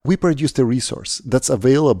we produced a resource that's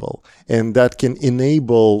available and that can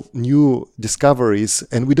enable new discoveries,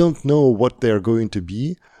 and we don't know what they're going to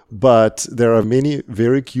be, but there are many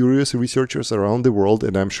very curious researchers around the world,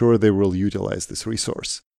 and I'm sure they will utilize this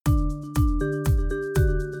resource.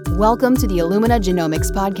 Welcome to the Illumina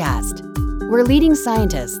Genomics Podcast, where leading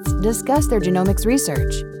scientists discuss their genomics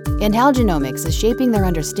research and how genomics is shaping their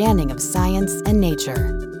understanding of science and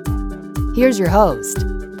nature. Here's your host,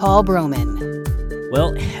 Paul Broman.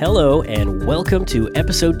 Well, hello and welcome to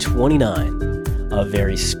episode 29. A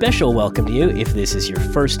very special welcome to you if this is your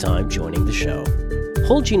first time joining the show.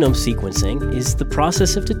 Whole genome sequencing is the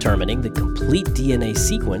process of determining the complete DNA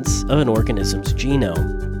sequence of an organism's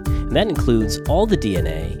genome. And that includes all the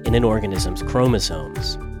DNA in an organism's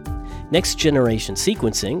chromosomes. Next-generation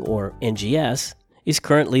sequencing, or NGS, is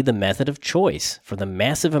currently the method of choice for the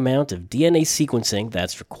massive amount of DNA sequencing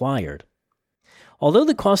that's required. Although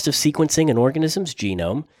the cost of sequencing an organism's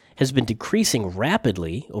genome has been decreasing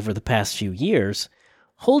rapidly over the past few years,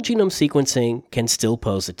 whole genome sequencing can still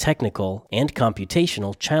pose a technical and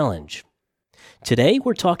computational challenge. Today,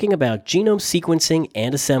 we're talking about genome sequencing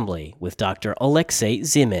and assembly with Dr. Alexey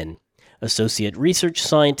Zimin, Associate Research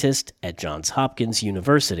Scientist at Johns Hopkins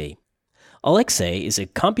University. Alexey is a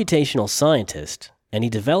computational scientist, and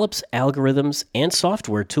he develops algorithms and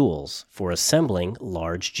software tools for assembling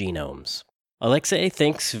large genomes. Alexey,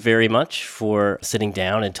 thanks very much for sitting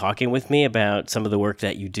down and talking with me about some of the work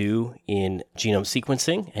that you do in genome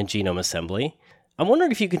sequencing and genome assembly. I'm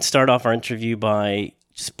wondering if you could start off our interview by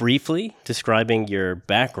just briefly describing your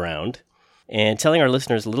background and telling our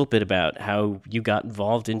listeners a little bit about how you got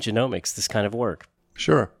involved in genomics, this kind of work.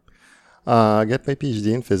 Sure. I got my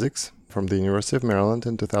PhD in physics from the University of Maryland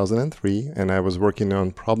in 2003, and I was working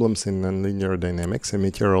on problems in nonlinear dynamics and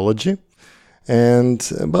meteorology. And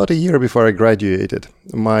about a year before I graduated,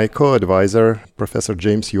 my co-advisor, Professor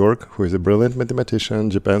James York, who is a brilliant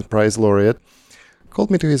mathematician, Japan Prize laureate,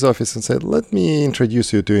 called me to his office and said, "Let me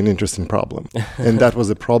introduce you to an interesting problem." And that was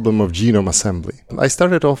the problem of genome assembly. I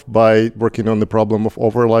started off by working on the problem of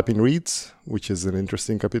overlapping reads, which is an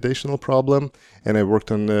interesting computational problem. And I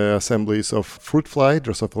worked on the assemblies of fruit fly,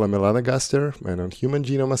 Drosophila melanogaster, and on human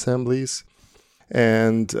genome assemblies.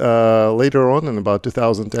 And later on, in about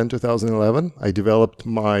 2010, 2011, I developed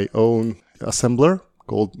my own assembler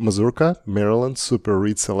called Mazurka, Maryland Super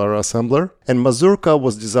Read Celera Assembler. And Mazurka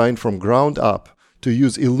was designed from ground up to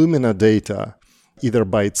use Illumina data either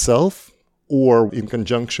by itself or in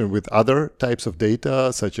conjunction with other types of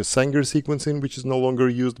data, such as Sanger sequencing, which is no longer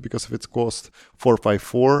used because of its cost,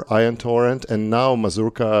 454, Ion Torrent, and now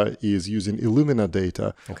Mazurka is using Illumina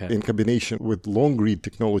data in combination with long-read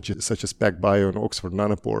technology such as PacBio and Oxford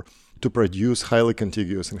Nanopore to produce highly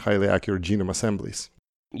contiguous and highly accurate genome assemblies.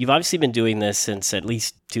 You've obviously been doing this since at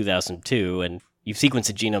least 2002, and you've sequenced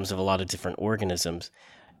the genomes of a lot of different organisms.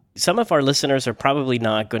 Some of our listeners are probably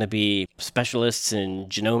not going to be specialists in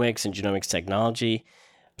genomics and genomics technology.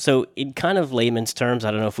 So in kind of layman's terms,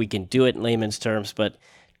 I don't know if we can do it in layman's terms, but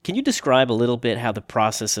can you describe a little bit how the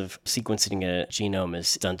process of sequencing a genome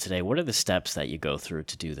is done today? What are the steps that you go through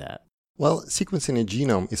to do that? Well, sequencing a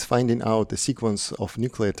genome is finding out the sequence of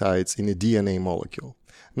nucleotides in a DNA molecule.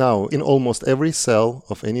 Now, in almost every cell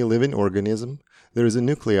of any living organism, there is a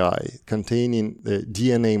nuclei containing the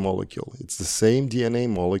DNA molecule. It's the same DNA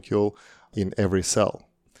molecule in every cell.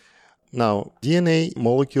 Now, DNA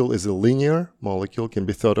molecule is a linear molecule, can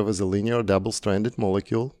be thought of as a linear double-stranded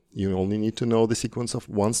molecule. You only need to know the sequence of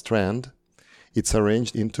one strand. It's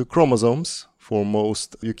arranged into chromosomes for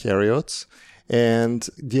most eukaryotes. And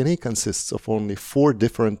DNA consists of only 4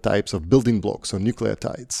 different types of building blocks or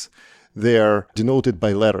nucleotides. They are denoted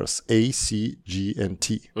by letters A, C, G, and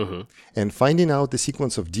T. Mm-hmm. And finding out the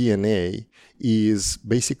sequence of DNA is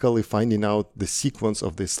basically finding out the sequence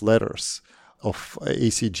of these letters of A,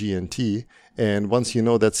 C, G, and T. And once you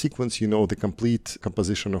know that sequence, you know the complete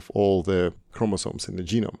composition of all the chromosomes in the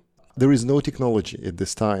genome. There is no technology at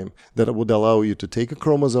this time that would allow you to take a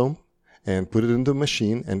chromosome and put it into a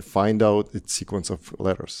machine and find out its sequence of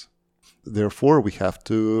letters. Therefore, we have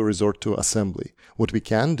to resort to assembly. What we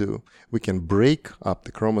can do, we can break up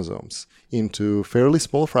the chromosomes into fairly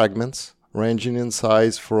small fragments, ranging in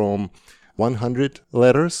size from 100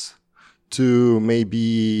 letters to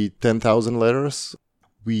maybe 10,000 letters.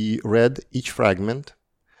 We read each fragment.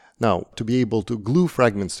 Now, to be able to glue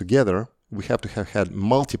fragments together, we have to have had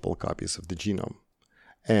multiple copies of the genome.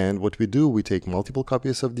 And what we do, we take multiple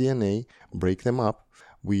copies of DNA, break them up,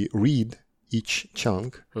 we read each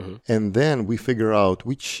chunk, and then we figure out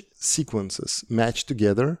which sequences match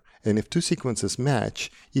together And if two sequences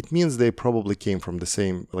match, it means they probably came from the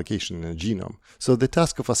same location in the genome. So the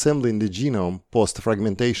task of assembling the genome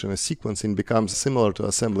post-fragmentation as sequencing becomes similar to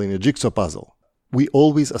assembling a jigsaw puzzle. We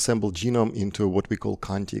always assemble genome into what we call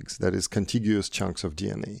contigs, that is, contiguous chunks of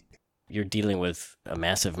DNA. You're dealing with a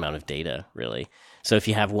massive amount of data, really. So if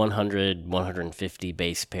you have 100, 150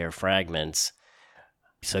 base pair fragments,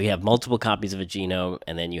 so you have multiple copies of a genome,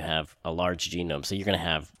 and then you have a large genome. So you're going to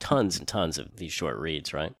have tons and tons of these short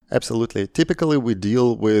reads, right? Absolutely. Typically, we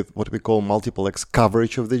deal with what we call multiplex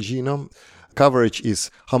coverage of the genome. Coverage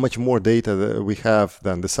is how much more data that we have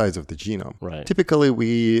than the size of the genome. Right. Typically,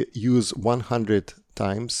 we use 100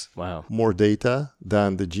 times Wow. more data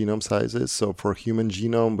than the genome sizes. So for human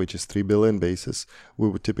genome, which is 3 billion bases, we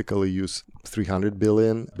would typically use 300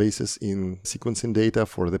 billion bases in sequencing data.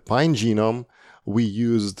 For the Pine genome, we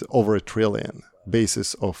used over 1 trillion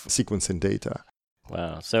bases of sequencing data.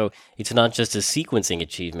 Wow. So it's not just a sequencing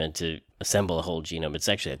achievement to assemble a whole genome. It's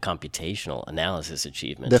actually a computational analysis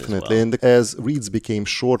achievement. Definitely. As well. And as reads became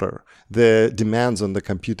shorter, the demands on the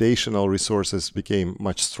computational resources became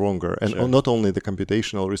much stronger. And Sure. not only the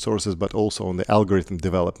computational resources, but also on the algorithm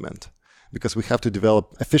development. Because we have to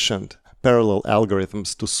develop efficient parallel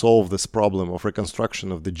algorithms to solve this problem of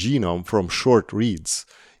reconstruction of the genome from short reads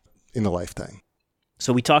in a lifetime.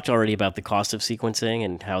 So we talked already about the cost of sequencing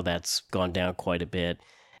and how that's gone down quite a bit.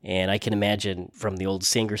 And I can imagine from the old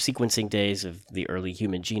Sanger sequencing days of the early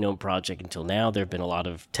Human Genome Project until now, there have been a lot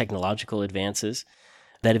of technological advances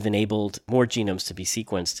that have enabled more genomes to be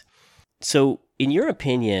sequenced. So in your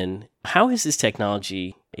opinion, how has this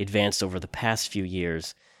technology advanced over the past few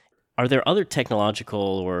years? Are there other technological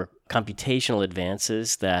or computational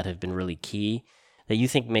advances that have been really key that you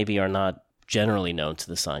think maybe are not generally known to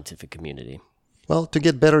the scientific community? Well, to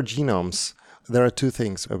get better genomes, there are two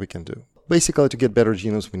things that we can do. Basically, to get better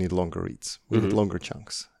genomes, we need longer reads. We need longer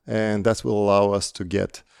chunks. And that will allow us to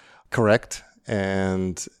get correct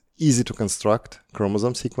and easy to construct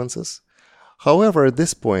chromosome sequences. However, at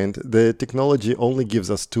this point, the technology only gives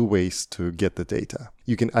us two ways to get the data.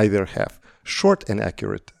 You can either have short and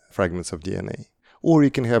accurate fragments of DNA, or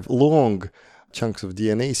you can have long chunks of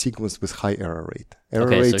DNA sequenced with high error rate.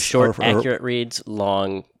 Okay, so short, accurate reads,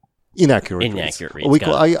 long, inaccurate reads.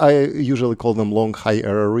 I usually call them long high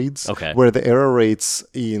error reads, Okay. where the error rates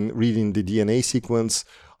in reading the DNA sequence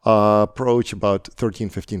approach about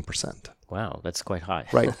 13-15%. Wow, that's quite high.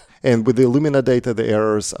 Right. And with the Illumina data, the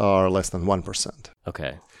errors are less than 1%.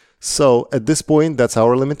 Okay. So at this point, that's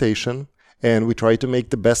our limitation, and we try to make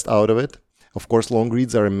the best out of it. Of course, long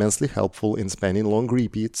reads are immensely helpful in spanning long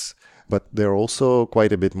repeats, but they're also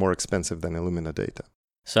quite a bit more expensive than Illumina data.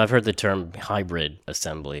 So I've heard the term hybrid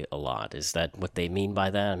assembly a lot. Is that what they mean by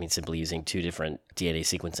that? I mean, simply using two different DNA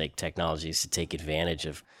sequencing technologies to take advantage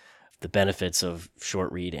of the benefits of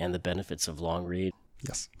short read and the benefits of long read?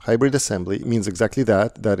 Yes. Hybrid assembly means exactly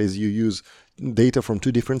that. That is, you use data from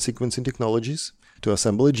two different sequencing technologies to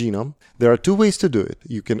assemble a genome. There are two ways to do it.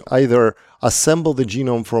 You can either assemble the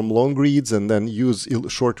genome from long reads and then use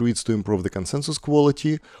short reads to improve the consensus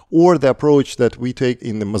quality, or the approach that we take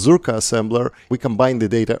in the Mazurka assembler, we combine the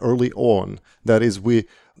data early on. That is, we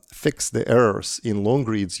fix the errors in long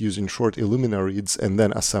reads using short Illumina reads and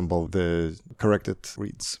then assemble the corrected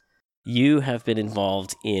reads. You have been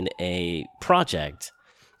involved in a project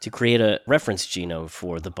to create a reference genome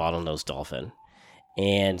for the bottlenose dolphin.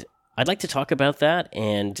 And I'd like to talk about that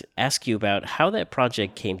and ask you about how that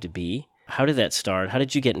project came to be. How did that start? How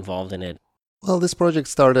did you get involved in it? Well, this project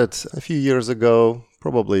started a few years ago,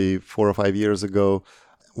 probably 4 or 5 years ago,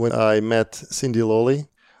 when I met Cindy Lawley,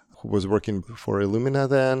 who was working for Illumina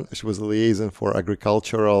then. She was a liaison for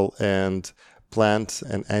agricultural and plant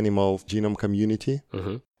and animal genome community.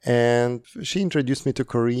 Mm-hmm. And she introduced me to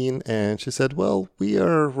Corinne, and she said, well, we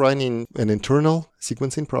are running an internal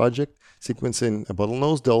sequencing project, sequencing a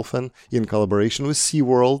bottlenose dolphin in collaboration with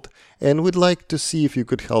SeaWorld, and we'd like to see if you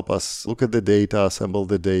could help us look at the data, assemble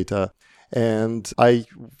the data. And I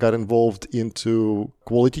got involved into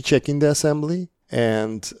quality checking the assembly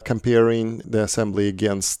and comparing the assembly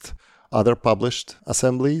against other published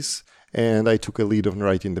assemblies, and I took a lead on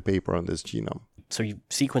writing the paper on this genome. So you're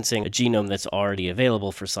sequencing a genome that's already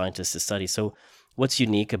available for scientists to study. So what's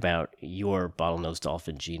unique about your bottlenose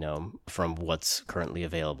dolphin genome from what's currently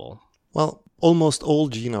available? Well, almost all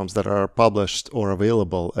genomes that are published or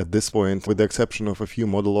available at this point, with the exception of a few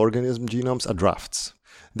model organism genomes, are drafts.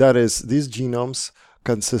 That is, these genomes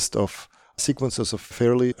consist of sequences of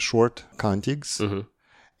fairly short contigs,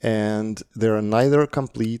 and they are neither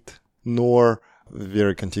complete nor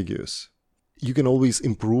very contiguous. You can always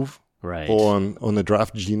improve on a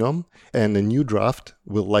draft genome, and a new draft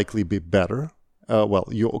will likely be better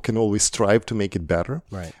you can always strive to make it better.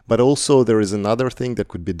 Right. But also there is another thing that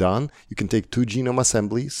could be done. You can take two genome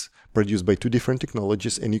assemblies produced by two different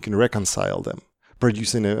technologies, and you can reconcile them,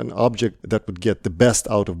 producing an object that would get the best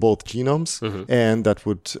out of both genomes, and that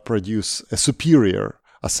would produce a superior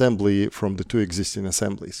assembly from the two existing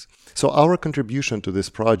assemblies. So our contribution to this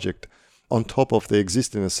project, on top of the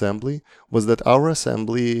existing assembly, was that our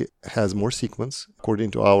assembly has more sequence.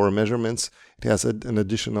 According to our measurements, it has an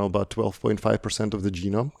additional about 12.5% of the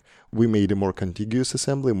genome. We made a more contiguous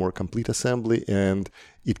assembly, more complete assembly, and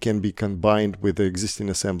it can be combined with the existing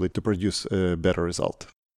assembly to produce a better result.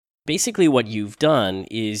 Basically, what you've done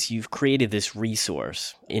is you've created this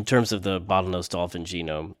resource. In terms of the bottlenose dolphin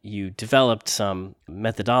genome, you developed some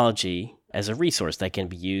methodology as a resource that can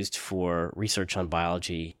be used for research on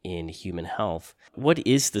biology in human health. What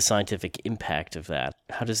is the scientific impact of that?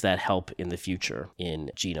 How does that help in the future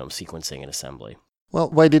in genome sequencing and assembly? Well,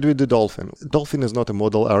 why did we do dolphin? Dolphin is not a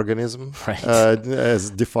model organism, Right. As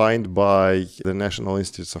defined by the National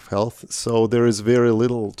Institutes of Health. So there is very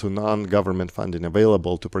little to non-government funding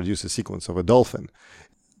available to produce a sequence of a dolphin.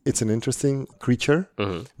 It's an interesting creature,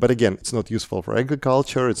 but again, it's not useful for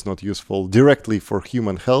agriculture. It's not useful directly for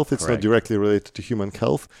human health. It's Correct. not directly related to human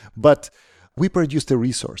health. But we produced a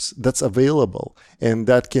resource that's available and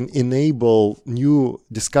that can enable new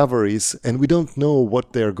discoveries. And we don't know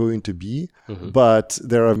what they're going to be, but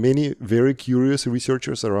there are many very curious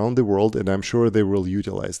researchers around the world, and I'm sure they will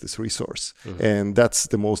utilize this resource. And that's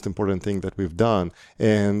the most important thing that we've done.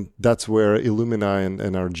 And that's where Illumina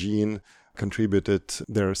and Argene contributed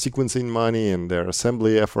their sequencing money and their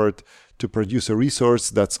assembly effort to produce a resource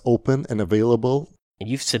that's open and available. And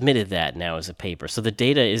you've submitted that now as a paper. So the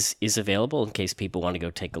data is available in case people want to go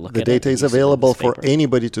take a look at it. The data is and you submit available this for paper.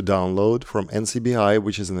 anybody to download from NCBI,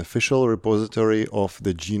 which is an official repository of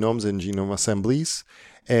the genomes and genome assemblies.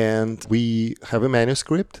 And we have a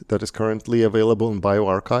manuscript that is currently available in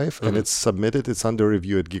bioRxiv, and it's submitted. It's under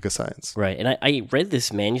review at GigaScience. Right. And I read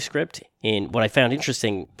this manuscript, and what I found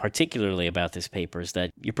interesting particularly about this paper is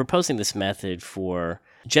that you're proposing this method for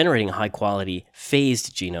generating a high-quality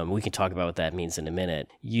phased genome. We can talk about what that means in a minute,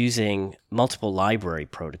 using multiple library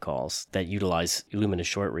protocols that utilize Illumina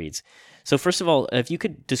short reads. So first of all, if you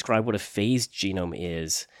could describe what a phased genome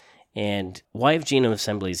is, and why have genome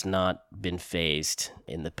assemblies not been phased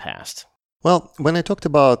in the past? Well, when I talked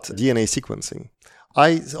about DNA sequencing,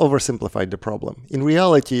 I oversimplified the problem. In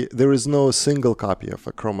reality, there is no single copy of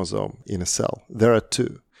a chromosome in a cell. There are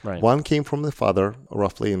two. Right. One came from the father,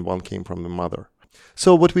 roughly, and one came from the mother.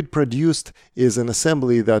 So what we produced is an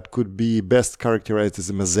assembly that could be best characterized as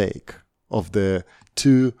a mosaic of the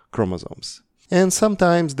two chromosomes. And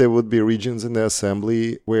sometimes there would be regions in the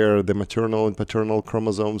assembly where the maternal and paternal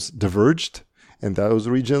chromosomes diverged, and those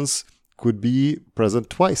regions could be present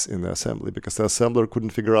twice in the assembly because the assembler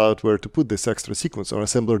couldn't figure out where to put this extra sequence, or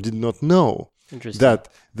assembler did not know that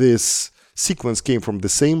this sequence came from the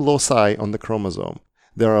same loci on the chromosome.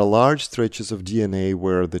 There are large stretches of DNA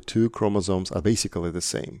where the two chromosomes are basically the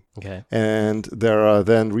same. Okay. And there are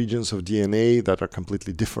then regions of DNA that are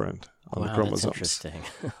completely different on the Wow, chromosomes. that's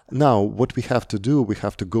interesting. Now, what we have to do, we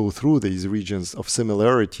have to go through these regions of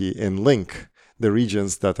similarity and link the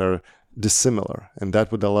regions that are dissimilar. And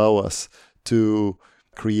that would allow us to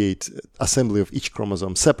create assembly of each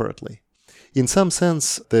chromosome separately. In some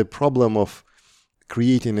sense, the problem of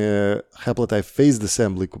creating a haplotype phased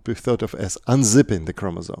assembly could be thought of as unzipping the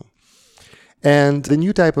chromosome. And the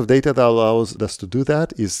new type of data that allows us to do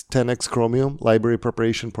that is 10x Chromium Library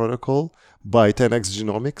Preparation Protocol by 10x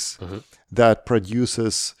Genomics that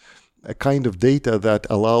produces a kind of data that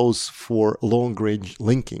allows for long-range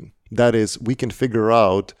linking. That is, we can figure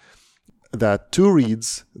out that two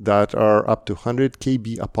reads that are up to 100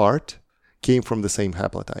 kb apart came from the same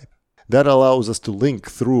haplotype. That allows us to link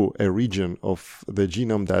through a region of the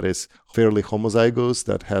genome that is fairly homozygous,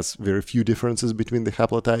 that has very few differences between the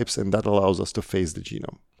haplotypes, and that allows us to phase the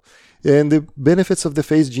genome. And the benefits of the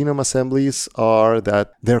phased genome assemblies are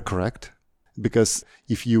that they're correct, because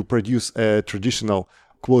if you produce a traditional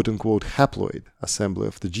quote-unquote haploid assembly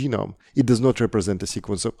of the genome, it does not represent a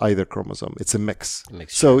sequence of either chromosome. It's a mix.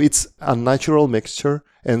 So it's a natural mixture,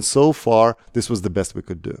 and so far, this was the best we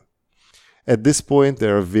could do. At this point,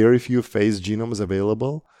 there are very few phased genomes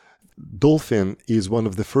available. Dolphin is one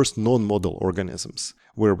of the first non-model organisms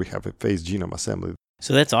where we have a phased genome assembly.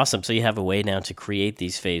 So that's awesome. So you have a way now to create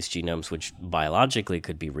these phased genomes, which biologically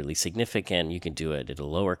could be really significant. You can do it at a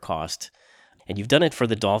lower cost. And you've done it for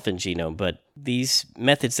the dolphin genome, but these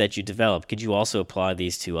methods that you developed, could you also apply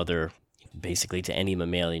these to other basically to any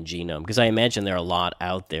mammalian genome? Because I imagine there are a lot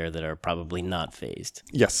out there that are probably not phased.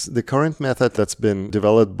 Yes, the current method that's been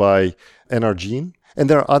developed by NRGene, and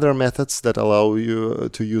there are other methods that allow you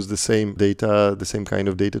to use the same data, the same kind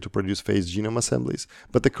of data to produce phased genome assemblies.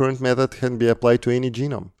 But the current method can be applied to any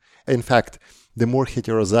genome. In fact, the more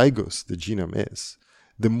heterozygous the genome is,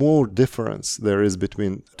 the more difference there is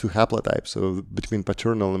between two haplotypes, so between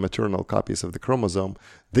paternal and maternal copies of the chromosome,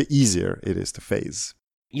 the easier it is to phase.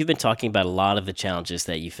 You've been talking about a lot of the challenges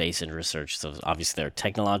that you face in research. So obviously there are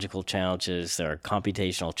technological challenges, there are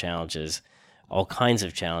computational challenges, all kinds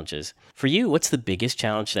of challenges. For you, what's the biggest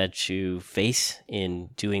challenge that you face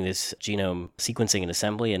in doing this genome sequencing and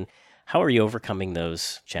assembly, and how are you overcoming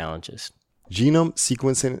those challenges? Genome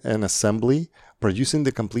sequencing and assembly, producing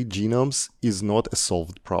the complete genomes, is not a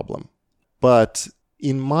solved problem. But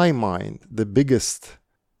in my mind, the biggest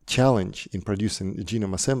challenge in producing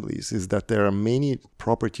genome assemblies is that there are many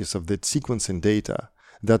properties of the sequencing data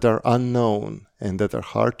that are unknown and that are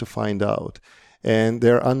hard to find out. And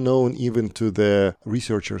they're unknown even to the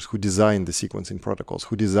researchers who design the sequencing protocols,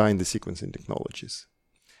 who design the sequencing technologies.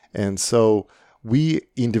 And so we,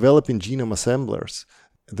 in developing genome assemblers,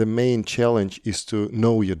 the main challenge is to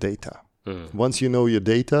know your data. Once you know your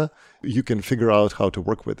data, you can figure out how to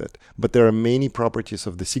work with it. But there are many properties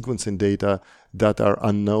of the sequencing data that are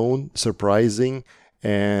unknown, surprising,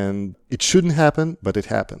 and it shouldn't happen, but it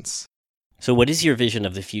happens. So what is your vision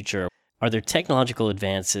of the future? Are there technological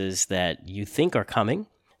advances that you think are coming,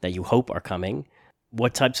 that you hope are coming?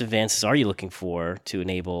 What types of advances are you looking for to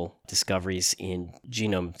enable discoveries in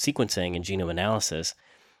genome sequencing and genome analysis?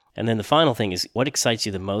 And then the final thing is, what excites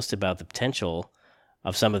you the most about the potential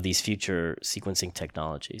of some of these future sequencing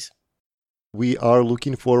technologies? We are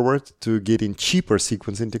looking forward to getting cheaper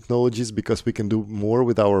sequencing technologies because we can do more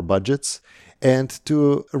with our budgets. And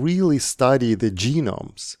to really study the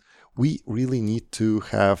genomes, we really need to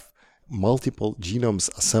have multiple genomes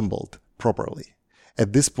assembled properly.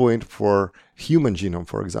 At this point, for human genome,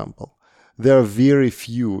 for example, there are very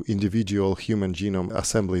few individual human genome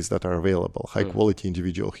assemblies that are available, high-quality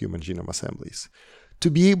individual human genome assemblies. To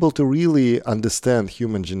be able to really understand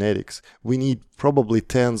human genetics, we need probably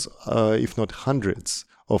tens, if not hundreds,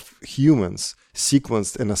 of humans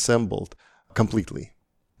sequenced and assembled completely.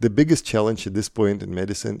 The biggest challenge at this point in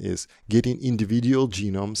medicine is getting individual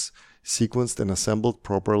genomes sequenced and assembled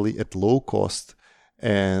properly at low cost,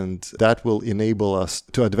 and that will enable us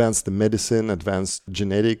to advance the medicine, advance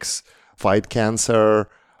genetics, fight cancer,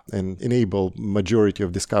 and enable majority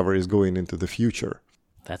of discoveries going into the future.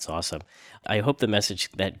 That's awesome. I hope the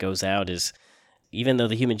message that goes out is, even though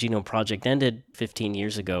the Human Genome Project ended 15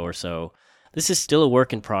 years ago or so, this is still a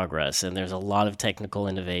work in progress, and there's a lot of technical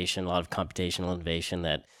innovation, a lot of computational innovation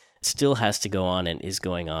that still has to go on and is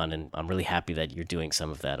going on, and I'm really happy that you're doing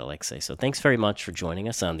some of that, Alexey. So thanks very much for joining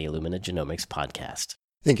us on the Illumina Genomics podcast.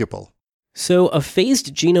 Thank you, Paul. So a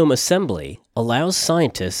phased genome assembly allows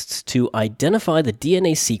scientists to identify the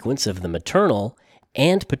DNA sequence of the maternal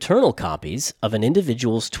and paternal copies of an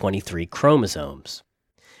individual's 23 chromosomes.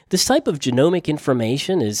 This type of genomic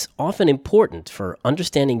information is often important for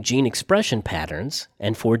understanding gene expression patterns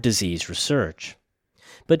and for disease research.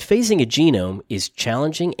 But phasing a genome is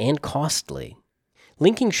challenging and costly.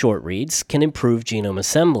 Linking short reads can improve genome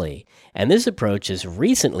assembly, and this approach has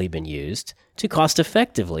recently been used to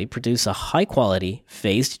cost-effectively produce a high-quality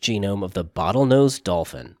phased genome of the bottlenose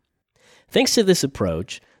dolphin. Thanks to this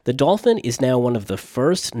approach, the dolphin is now one of the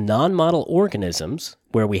first non-model organisms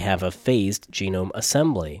where we have a phased genome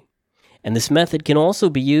assembly. And this method can also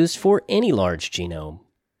be used for any large genome.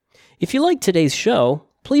 If you like today's show,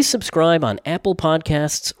 please subscribe on Apple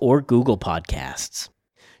Podcasts or Google Podcasts.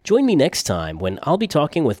 Join me next time when I'll be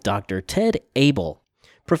talking with Dr. Ted Abel,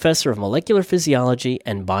 Professor of Molecular Physiology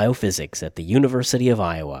and Biophysics at the University of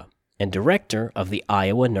Iowa and Director of the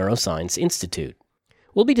Iowa Neuroscience Institute.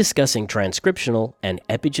 We'll be discussing transcriptional and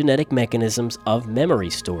epigenetic mechanisms of memory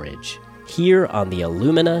storage here on the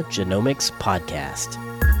Illumina Genomics podcast.